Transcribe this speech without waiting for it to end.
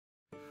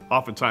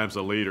Oftentimes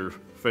a leader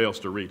fails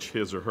to reach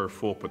his or her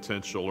full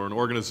potential, or an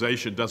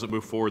organization doesn't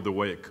move forward the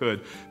way it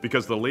could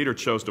because the leader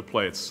chose to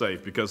play it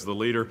safe, because the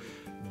leader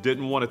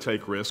didn't want to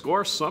take risk,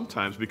 or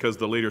sometimes because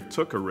the leader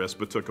took a risk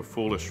but took a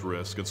foolish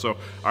risk. And so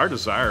our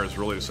desire is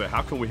really to say,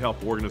 how can we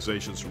help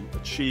organizations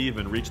achieve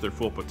and reach their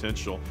full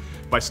potential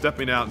by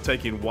stepping out and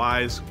taking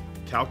wise,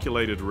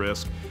 calculated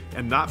risk,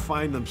 and not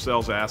find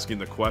themselves asking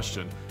the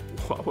question,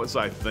 what was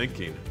I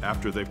thinking,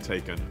 after they've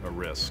taken a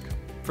risk?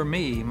 For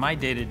me, my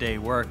day-to-day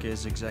work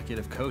is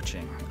executive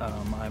coaching.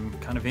 I'm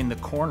kind of in the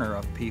corner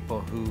of people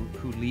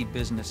who lead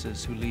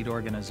businesses, who lead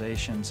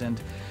organizations. And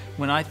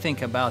when I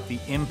think about the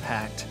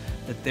impact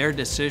that their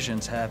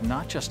decisions have,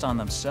 not just on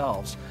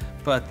themselves,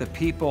 but the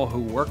people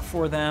who work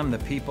for them, the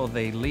people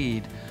they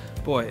lead,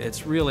 boy,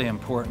 it's really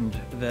important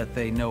that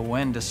they know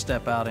when to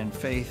step out in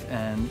faith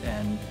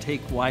and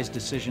take wise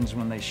decisions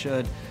when they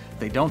should.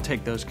 They don't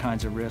take those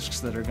kinds of risks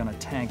that are going to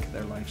tank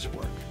their life's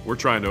work. We're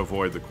trying to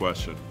avoid the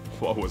question,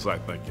 what was I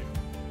thinking?